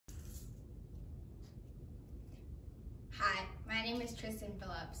name is Tristan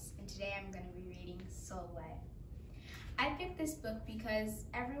Phillips, and today I'm going to be reading Sulwe. I picked this book because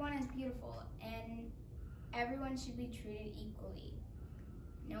everyone is beautiful, and everyone should be treated equally.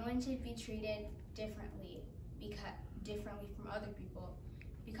 No one should be treated differently from other people,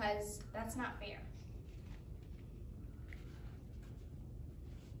 because that's not fair.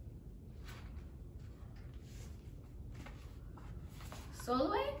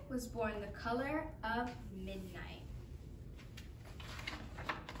 Sulwe was born the color of midnight.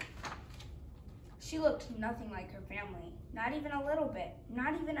 She looked nothing like her family, not even a little bit,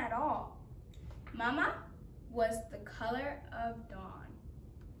 not even at all. Mama was the color of dawn.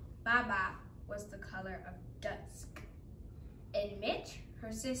 Baba was the color of dusk. And Mitch,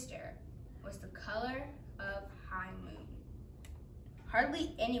 her sister, was the color of high moon.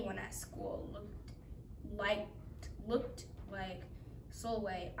 Hardly anyone at school looked like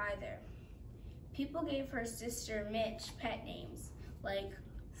Sulwe either. People gave her sister Mitch pet names like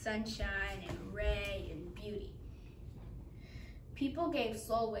Sunshine and Ray and Beauty. People gave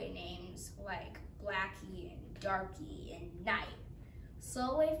Sulwe names like Blackie and Darky and Night.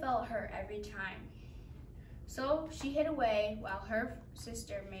 Sulwe felt her every time. So she hid away while her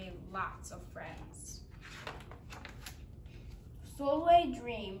sister made lots of friends. Sulwe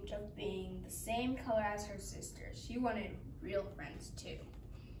dreamed of being the same color as her sister. She wanted real friends too.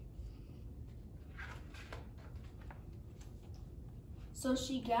 So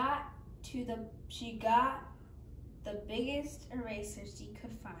she got the biggest eraser she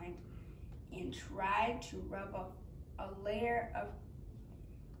could find and tried to rub off a layer of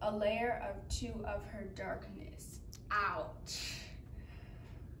two of her darkness. Ouch.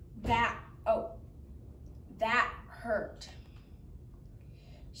 That hurt.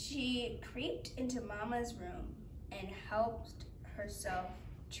 She creeped into Mama's room and helped herself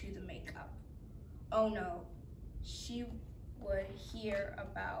to the makeup. Oh no, she would hear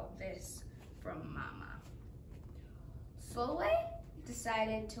about this from Mama. Sulwe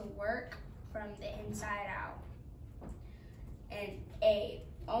decided to work from the inside out and ate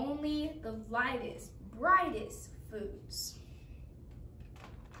only the lightest, brightest foods.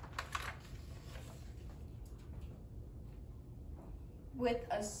 With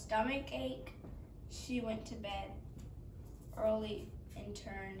a stomach ache, she went to bed early and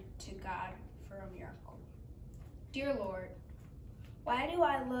turned to God for a miracle. Dear Lord, why do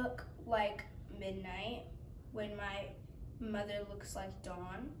I look like midnight when my mother looks like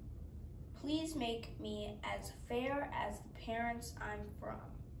dawn? Please make me as fair as the parents I'm from.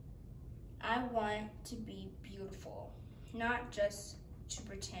 I want to be beautiful, not just to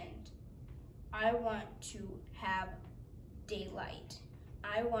pretend. I want to have daylight.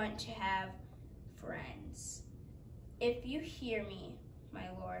 I want to have friends. If you hear me, my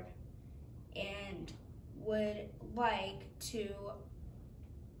Lord, and would like to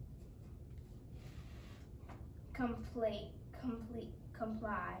comply,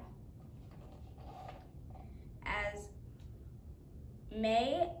 as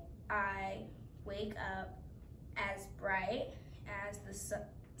may I wake up as bright as the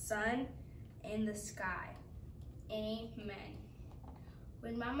sun in the sky. Amen.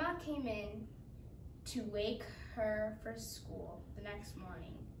 When Mama came in to wake her for school the next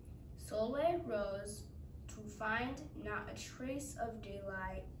morning, Sulwe rose to find not a trace of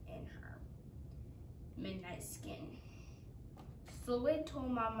daylight in her midnight skin. Sulwe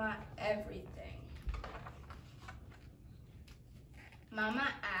told Mama everything.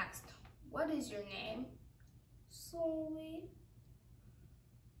 Mama asked, "What is your name?" "Sulwe,"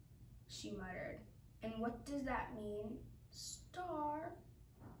 she muttered. "And what does that mean?" "Star,"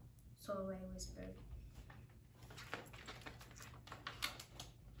 Sulwe whispered.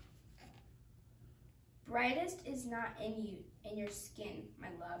 Brightest is not in your skin,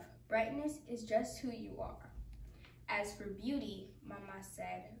 my love. Brightness is just who you are. As for beauty, Mama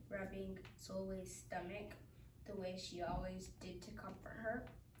said, rubbing Sulwe's stomach the way she always did to comfort her.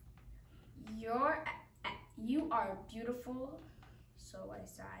 You are beautiful, Sulwe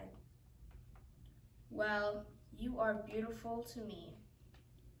sighed. Well, you are beautiful to me,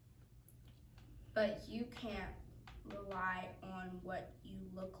 but you can't rely on what you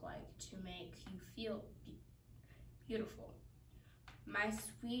look like to make you feel beautiful. My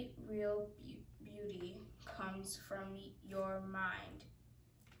sweet, real beauty comes from your mind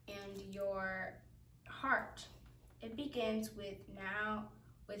and your heart. It begins with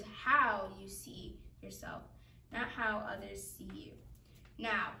how you see yourself, not how others see you.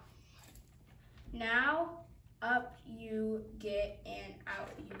 Now, up you get and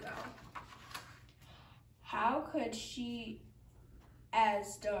out you go. How could she,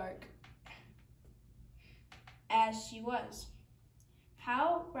 as dark as she was,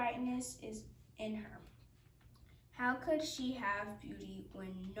 How brightness is in her. How could she have beauty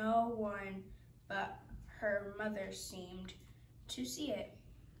when no one but her mother seemed to see it?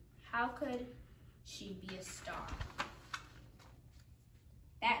 How could she be a star?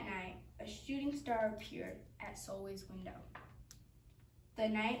 That night, a shooting star appeared at Sulwe's window. The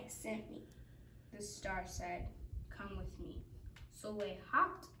night sent me, the star said, come with me. Sulwe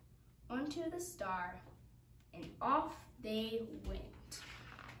hopped onto the star and off they went.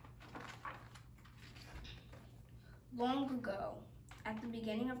 Long ago, at the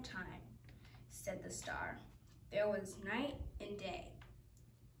beginning of time, said the star, there was night and day,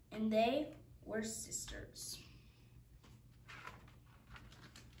 and they were sisters.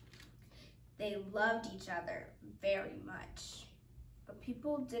 They loved each other very much, but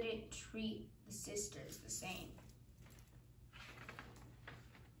people didn't treat the sisters the same.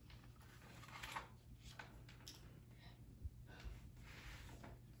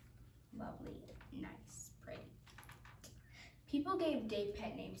 Lovely, nice, pretty. People gave day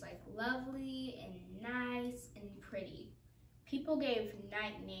pet names like lovely and nice and pretty. People gave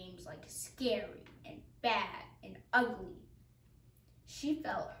night names like scary and bad and ugly. She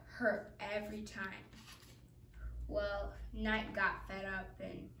felt hurt every time. Well, Night got fed up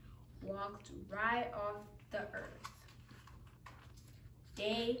and walked right off the earth.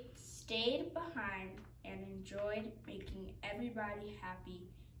 Day stayed behind and enjoyed making everybody happy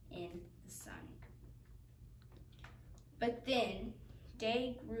in the sun. But then,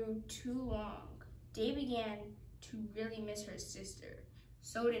 Day grew too long. Day began to really miss her sister.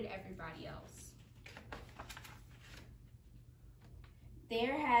 So did everybody else.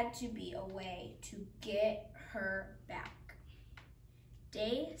 There had to be a way to get her back.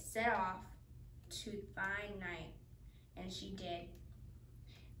 Day set off to find Night, and she did.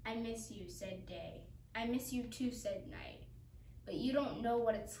 I miss you, said Day. I miss you too, said Night. But you don't know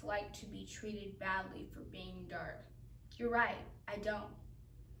what it's like to be treated badly for being dark. You're right, I don't.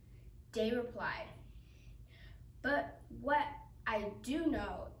 Day replied, but what I do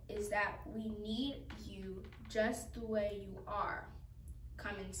know is that we need you just the way you are.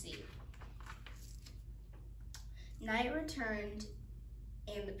 Come and see. Night returned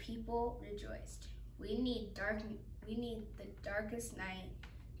and the people rejoiced. We need the darkest night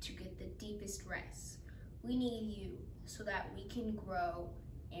to get the deepest rest. We need you so that we can grow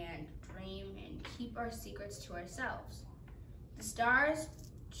and dream and keep our secrets to ourselves. The stars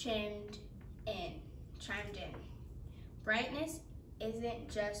chimed in. Brightness isn't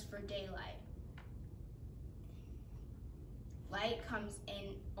just for daylight. Light comes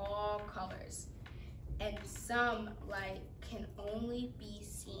in all colors, and some light can only be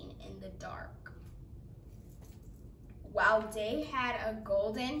seen in the dark. While day had a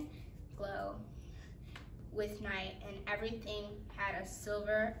golden glow with night, and everything had a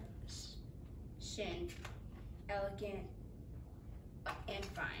silver sheen, elegant and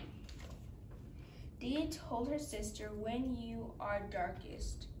fine. Dee told her sister, when you are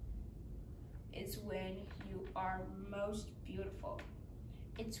darkest is when you are most beautiful.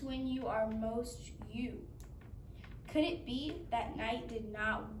 It's when you are most you. Could it be that Night did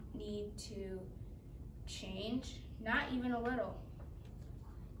not need to change? Not even a little.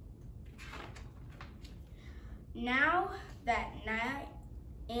 Now that Night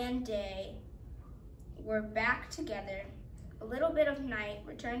and Day were back together, a little bit of Night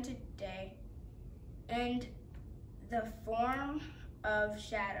returned to Day, and the form of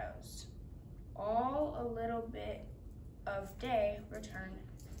shadows. All a little bit of Day returned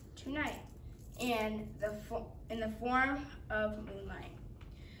to Night, and in the form of moonlight.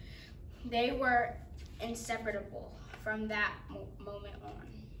 They were inseparable from that moment on,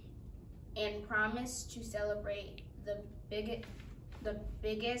 and promised to celebrate the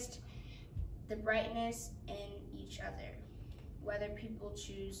brightness in each other, whether people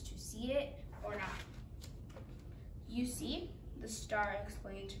choose to see it or not. You see, the star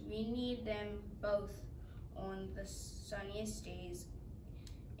explained, we need them both on the sunniest days,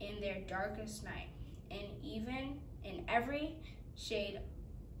 in their darkest night, and even in every shade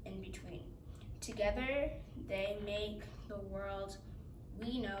in between. Together, they make the world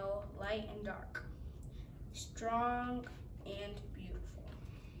we know, light and dark, strong and beautiful.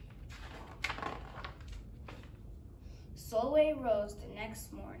 Sulwe rose the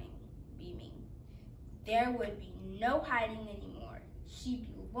next morning, beaming. There would be no hiding anymore. She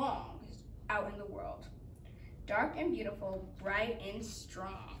belonged out in the world, dark and beautiful, bright and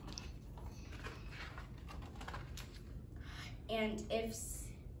strong. And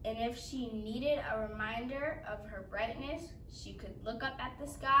if she needed a reminder of her brightness, she could look up at the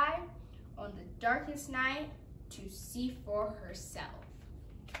sky on the darkest night to see for herself.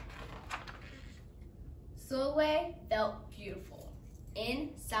 Sulwe felt beautiful,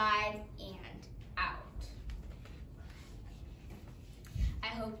 inside and out. I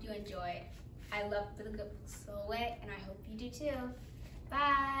hope you enjoyed. I love the book Sulwe, and I hope you do too.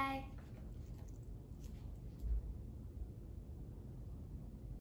 Bye.